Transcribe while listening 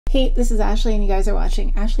Hey, this is Ashley and you guys are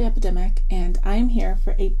watching Ashley Epidemic, and I'm here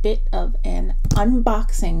for a bit of an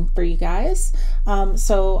unboxing for you guys.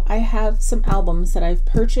 So I have some albums that I've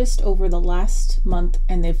purchased over the last month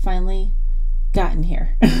and they've finally gotten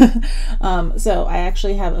here. So I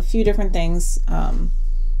actually have a few different things.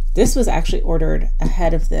 This was actually ordered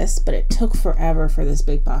ahead of this, but it took forever for this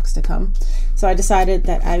big box to come. So I decided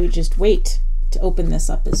that I would just wait to open this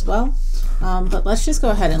up as well. But let's just go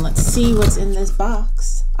ahead and let's see what's in this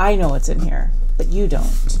box. I know what's in here, but you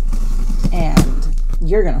don't. And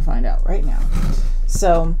you're gonna find out right now.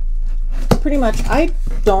 So pretty much I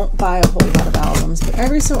don't buy a whole lot of albums, but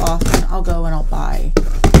every so often I'll go and I'll buy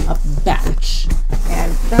a batch.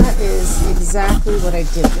 And that is exactly what I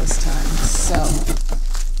did this time. So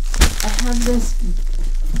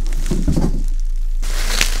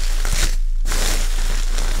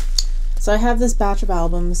I have this batch of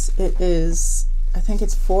albums. It is, I think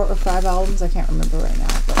it's 4 or 5 albums. I can't remember right now,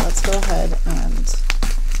 but let's go ahead and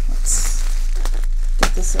let's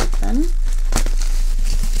get this open.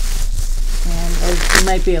 And you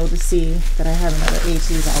might be able to see that I have another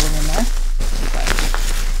 80s album in there. Okay.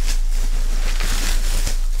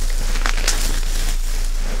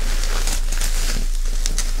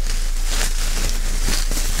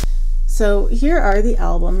 So here are the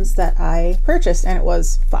albums that I purchased, and it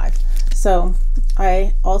was 5. So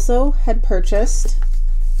I also had purchased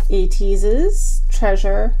ATEEZ's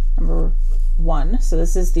Treasure #1. So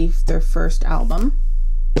this is their first album.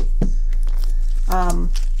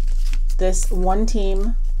 This One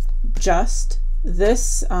Team Just.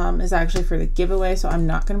 This is actually for the giveaway, so I'm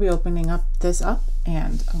not going to be opening this up,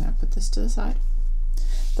 and I'm going to put this to the side.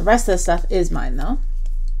 The rest of the stuff is mine though.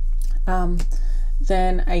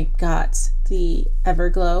 Then I got the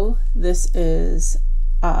Everglow. This is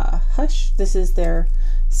Hush. This is their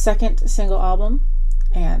second single album,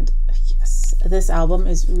 and yes, this album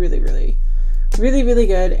is really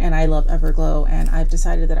good, and I love Everglow, and I've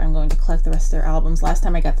decided that I'm going to collect the rest of their albums. Last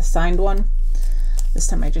time I got the signed one. This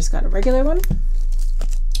time I just got a regular one.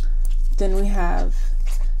 Then we have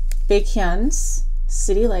Baekhyun's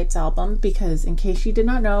City Lights album, because in case you did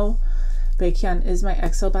not know, Baekhyun is my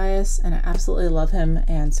EXO bias and I absolutely love him,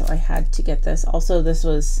 and so I had to get this. Also, this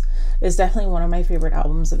is definitely one of my favorite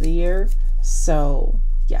albums of the year, so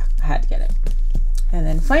yeah, I had to get it. And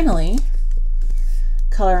then finally,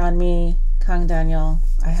 Color on Me, Kang Daniel.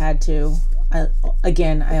 I had to. I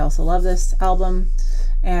also love this album,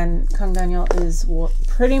 and Kang Daniel is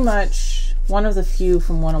pretty much one of the few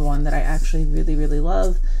from 101 that I actually really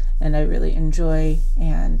love and I really enjoy,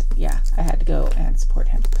 and yeah, I had to go and support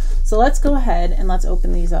him. So let's go ahead and let's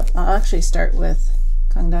open these up. I'll actually start with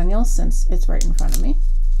Kang Daniel since it's right in front of me.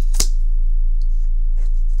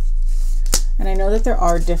 And I know that there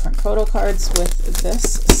are different photo cards with this,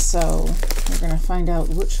 so we're gonna find out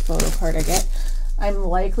which photo card I get. I'm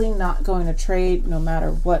likely not going to trade no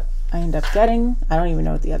matter what I end up getting. I don't even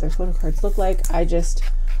know what the other photo cards look like. I just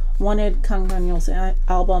wanted Kang Daniel's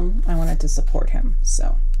album. I wanted to support him,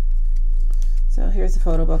 so here's the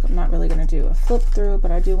photo book. I'm not really going to do a flip through, but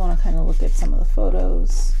I do want to kind of look at some of the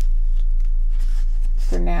photos.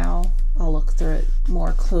 For now, I'll look through it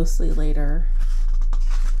more closely later.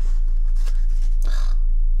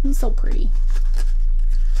 He's so pretty.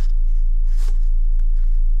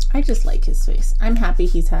 I just like his face. I'm happy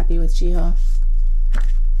he's happy with Jiho.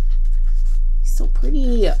 He's so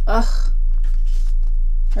pretty. Ugh.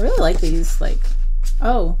 I really like these, like,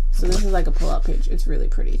 oh, so this is like a pull-out page. It's really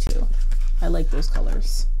pretty too. I like those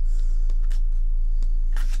colors.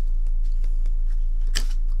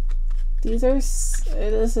 This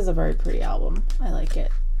is a very pretty album. I like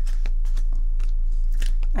it.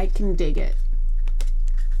 I can dig it.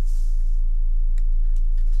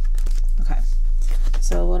 Okay,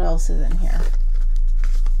 so what else is in here?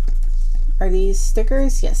 Are these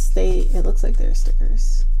stickers? Yes, it looks like they're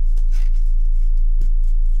stickers.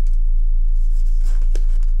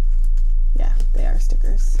 Yeah, they are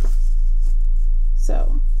stickers.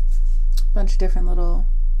 So, a bunch of different little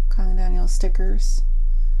Kang Daniel stickers.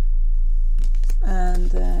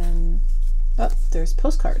 And then, oh, there's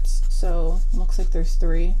postcards. So, it looks like there's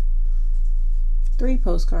three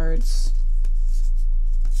postcards.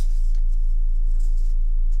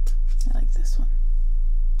 I like this one.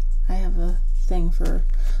 I have a thing for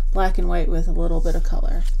black and white with a little bit of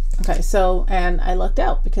color. Okay, so, and I lucked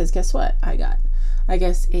out because guess what I got? I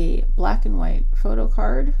guess a black and white photo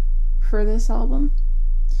card for this album.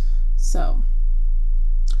 So,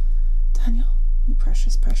 Daniel, you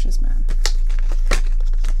precious man.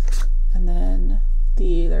 And then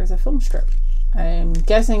there's a film strip. I'm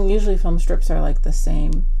guessing usually film strips are like the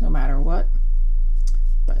same no matter what,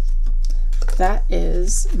 but that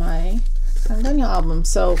is my Daniel album.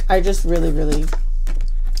 So I just really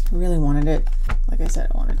wanted it. Like I said,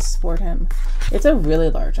 I wanted to support him. It's a really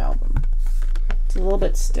large album. It's a little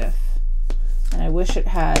bit stiff, and I wish it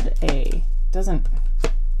had a, doesn't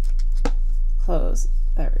close.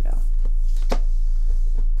 There we go.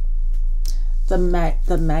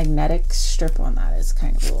 The magnetic strip on that is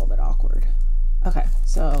kind of a little bit awkward. Okay,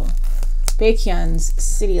 so Baekhyun's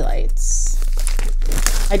City Lights.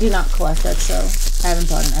 I do not collect EXO. I haven't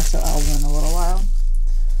bought an EXO album in a little while.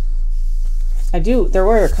 There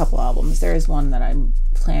were a couple albums. There is one that I'm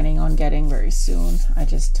planning on getting very soon. I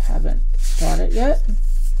just haven't bought it yet.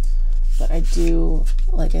 But I do,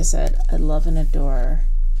 like I said, I love and adore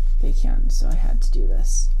Baekhyun, so I had to do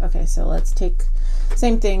this. Okay, so let's take,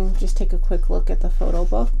 same thing, just take a quick look at the photo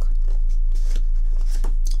book.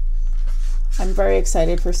 I'm very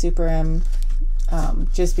excited for Super M,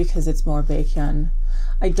 just because it's more Baekhyun.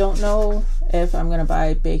 I don't know if I'm going to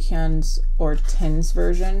buy Baekhyun's or Tin's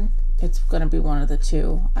version. It's going to be one of the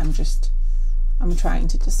two. I'm trying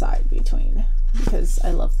to decide between, because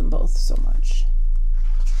I love them both so much.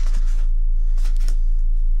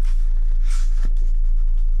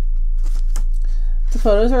 The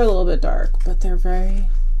photos are a little bit dark, but they're very,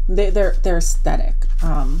 they're aesthetic.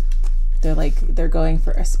 They're going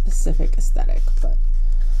for a specific aesthetic, but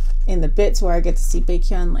in the bits where I get to see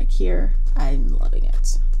Baekhyun, like here, I'm loving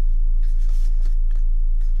it.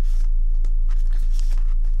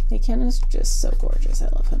 Baekhyun is just so gorgeous. I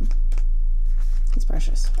love him. He's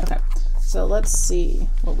precious. Okay, so let's see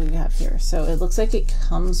what we have here. So it looks like it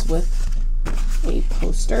comes with a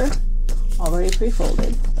poster already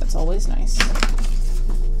pre-folded. That's always nice.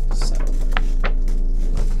 So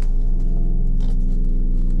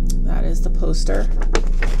that is the poster.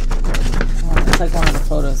 It's like one of the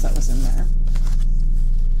photos that was in there.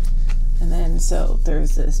 And then so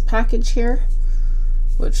there's this package here,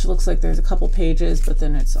 which looks like there's a couple pages, but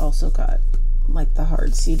then it's also got like the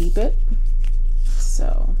hard CD bit.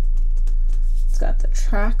 So it's got the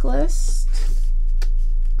track list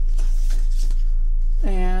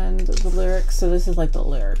and the lyrics. So this is like the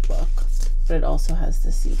lyric book, but it also has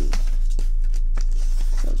the CD.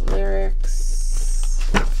 So the lyrics,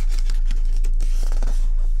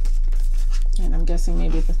 and I'm guessing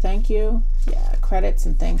maybe the thank you. Yeah, credits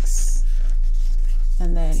and thanks.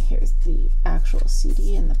 And then here's the actual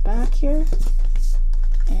CD in the back here.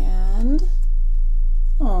 And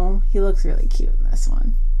oh, he looks really cute in this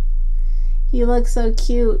one. He looks so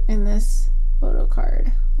cute in this photo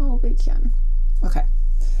card. Oh, Baekhyun. Okay,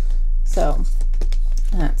 so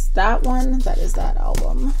that's that one. That is that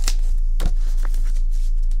album.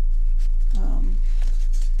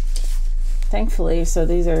 Thankfully, so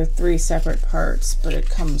these are 3 separate parts, but it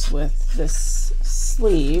comes with this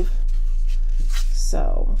sleeve.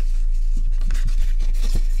 So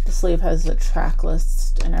the sleeve has the track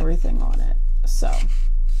list and everything on it. So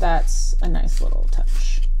that's a nice little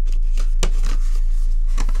touch.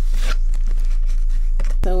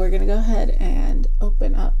 So we're gonna go ahead and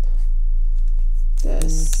open up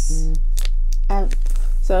this.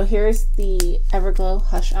 So here's the Everglow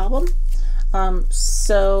Hush album.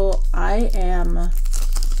 So I am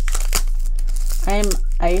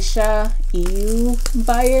Aisha EU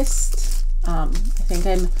biased. I think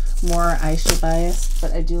I'm more Aisha biased,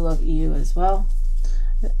 but I do love EU as well.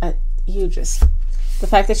 EU just, the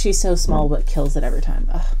fact that she's so small but kills it every time.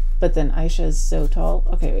 But then Aisha is so tall.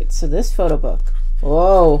 Okay, wait, so this photo book.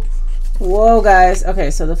 Whoa, whoa, guys.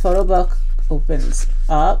 Okay, so the photo book opens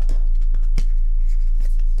up.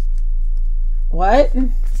 What?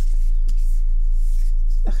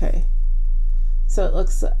 Okay, so it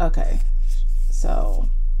looks, okay, so,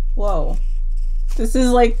 whoa, this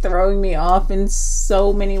is like throwing me off in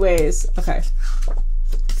so many ways. Okay,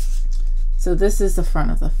 so this is the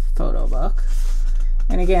front of the photo book,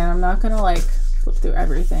 and again, I'm not gonna like flip through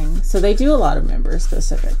everything. So they do a lot of member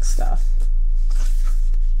specific stuff.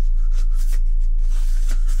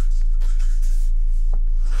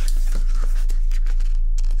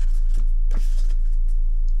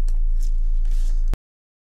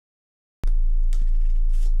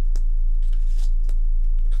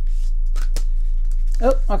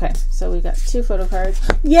 Oh, okay, so we got 2 photo cards.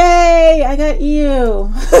 Yay, I got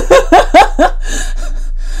you.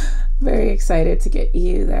 Very excited to get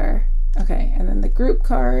you there. Okay, and then the group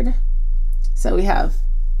card. So we have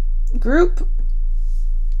group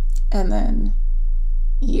and then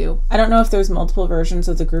you. I don't know if there's multiple versions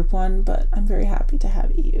of the group one, but I'm very happy to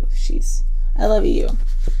have EU. I love EU.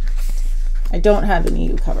 I don't have an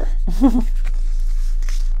EU cover.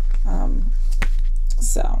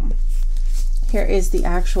 So here is the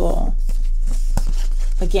actual,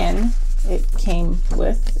 again, it came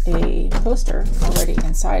with a poster already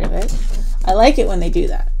inside of it. I like it when they do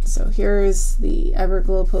that. So here's the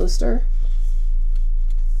Everglow poster.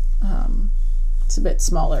 It's a bit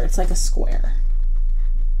smaller. It's like a square.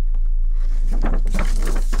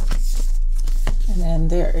 And then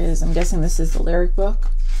there is, I'm guessing this is the lyric book.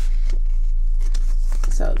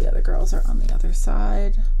 So the other girls are on the other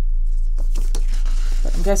side.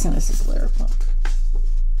 But I'm guessing this is the lyric book.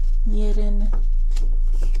 Yerin,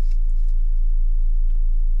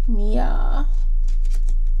 Mia,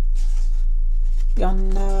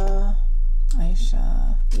 Yonda,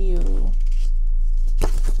 Aisha, you.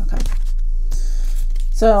 Okay.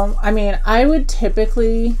 So, I mean, I would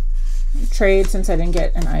typically trade since I didn't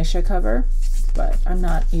get an Aisha cover, but I'm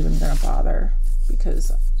not even going to bother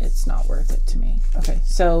because it's not worth it to me. Okay,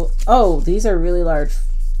 so, oh, these are really large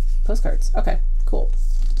postcards. Okay, cool.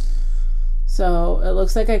 So it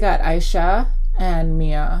looks like I got Aisha and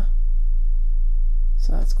Mia.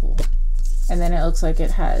 So that's cool. And then it looks like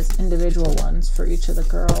it has individual ones for each of the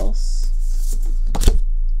girls.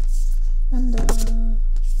 And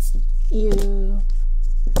you.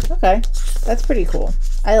 Okay, that's pretty cool.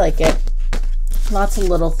 I like it. Lots of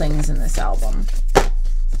little things in this album.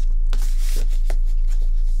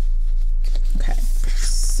 Okay,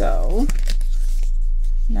 so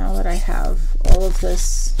now that I have all of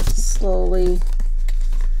this slowly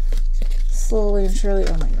and surely,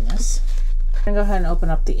 oh my goodness. I'm gonna go ahead and open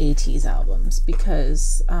up the ATEEZ albums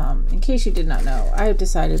because in case you did not know, I have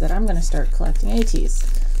decided that I'm gonna start collecting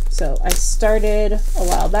ATEEZ. So I started a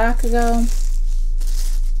while back ago,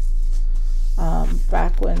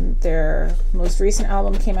 back when their most recent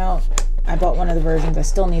album came out. I bought one of the versions. I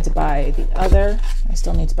still need to buy the other. I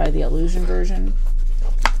still need to buy the Illusion version.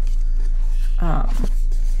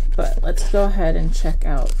 But let's go ahead and check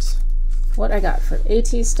out what I got for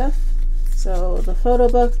ATEEZ stuff. So the photo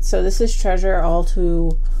book. So this is Treasure All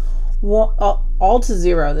to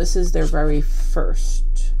Zero. This is their very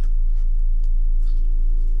first.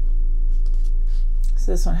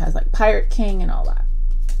 So this one has like Pirate King and all that.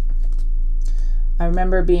 I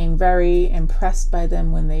remember being very impressed by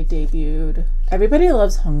them when they debuted. Everybody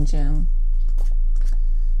loves Hongjung.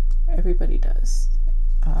 Everybody does.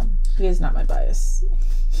 He is not my bias.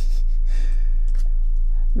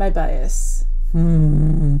 My bias.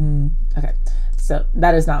 Okay, so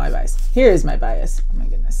that is not my bias. Here is my bias. Oh my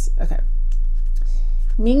goodness. Okay.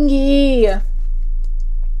 Mingi.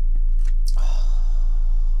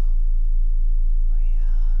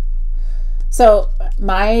 So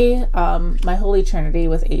my my holy trinity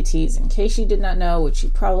with ATEEZ, in case you did not know, which you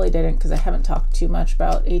probably didn't because I haven't talked too much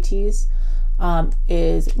about ATEEZ,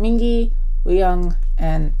 is Mingi, Wooyoung,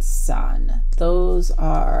 and San.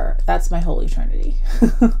 That's my holy trinity.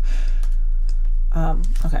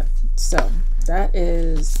 Okay, so that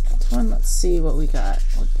is one. Let's see what we got,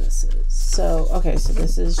 what this is. So, okay, so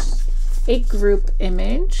this is a group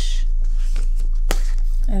image.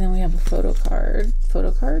 And then we have a photo card.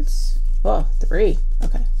 Photo cards? Oh, 3.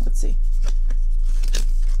 Okay, let's see.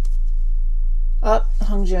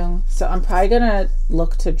 Hongjung. So I'm probably gonna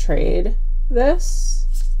look to trade this,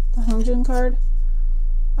 the Hongjung card.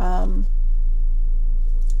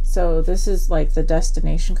 So this is like the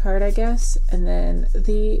destination card, I guess, and then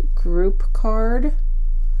the group card.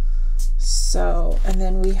 So, and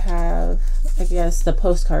then we have, I guess, the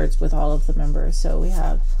postcards with all of the members. So we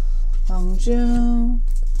have Hongjung,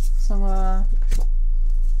 Seonghwa.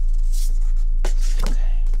 Okay.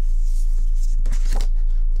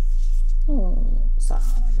 Oh, San.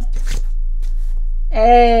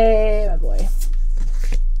 Hey, my boy.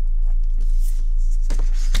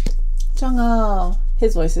 Jungho.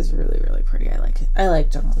 His voice is really, really pretty. I like it. I like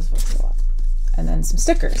Jungho's voice a lot. And then some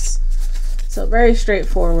stickers. So very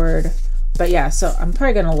straightforward. But yeah, so I'm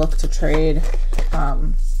probably going to look to trade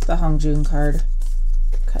the Hongjung card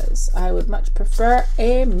because I would much prefer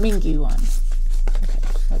a Mingi one. Okay,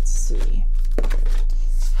 let's see.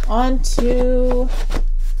 On to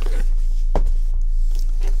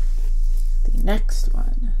the next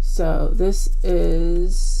one. So this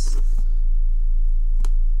is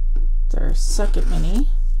their second mini,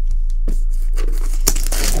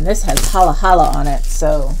 and this has Hala Hala on it,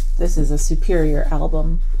 so this is a superior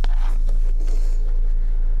album.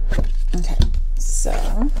 Okay,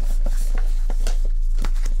 so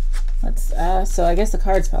let's so I guess the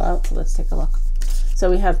cards fell out, so let's take a look.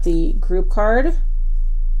 So we have the group card,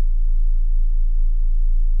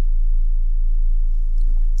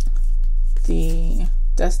 the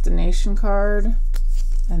destination card,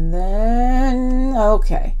 and then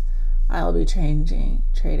okay, I'll be trading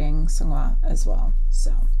Seonghwa as well.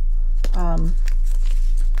 So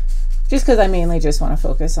just because I mainly just want to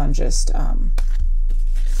focus on just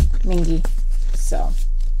Mingi. So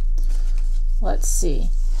let's see.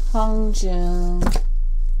 Hongjun,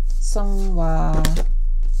 Songhwa,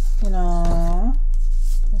 you know,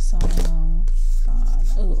 Song,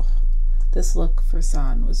 San. Ooh, this look for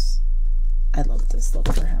San was, I love this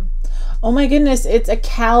look for him. Oh my goodness, it's a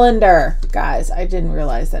calendar. Guys, I didn't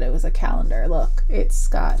realize that it was a calendar. Look, it's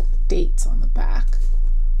got dates on the back.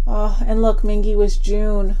 Oh, and look, Mingi was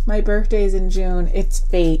June. My birthday's in June. It's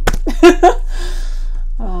fate.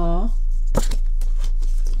 Oh.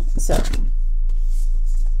 So,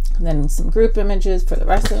 and then some group images for the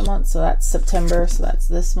rest of the month. So that's September. So that's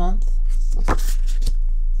this month.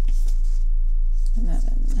 And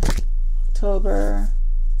then October,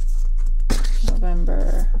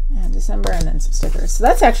 November, and December, and then some stickers. So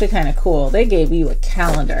that's actually kind of cool. They gave you a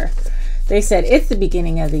calendar. They said it's the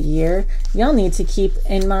beginning of the year. You'll need to keep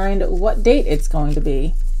in mind what date it's going to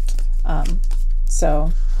be.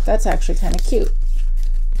 So that's actually kind of cute.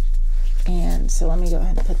 And so let me go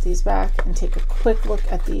ahead and put these back and take a quick look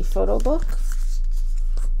at the photo book.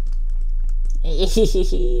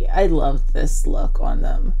 I love this look on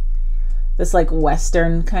them. This like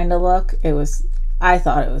Western kind of look. I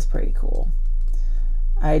thought it was pretty cool.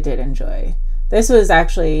 I did enjoy. This was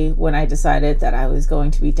actually when I decided that I was going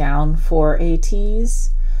to be down for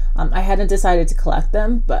ATs. I hadn't decided to collect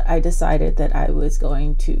them, but I decided that I was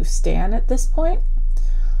going to stan at this point.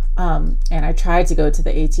 And I tried to go to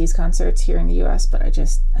the ATs concerts here in the US, but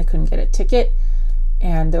I couldn't get a ticket.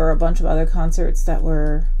 And there were a bunch of other concerts that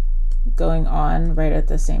were going on right at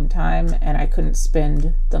the same time, and I couldn't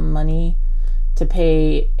spend the money to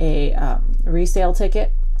pay a resale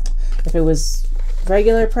ticket. If it was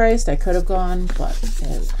regular priced, I could have gone, but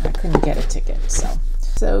I couldn't get a ticket.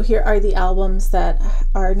 So here are the albums that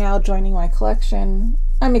are now joining my collection.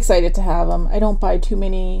 I'm excited to have them. I don't buy too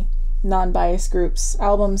many non-biased groups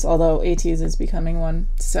albums, although ATs is becoming one.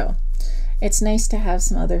 So it's nice to have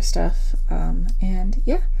some other stuff. And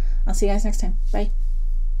yeah, I'll see you guys next time. Bye.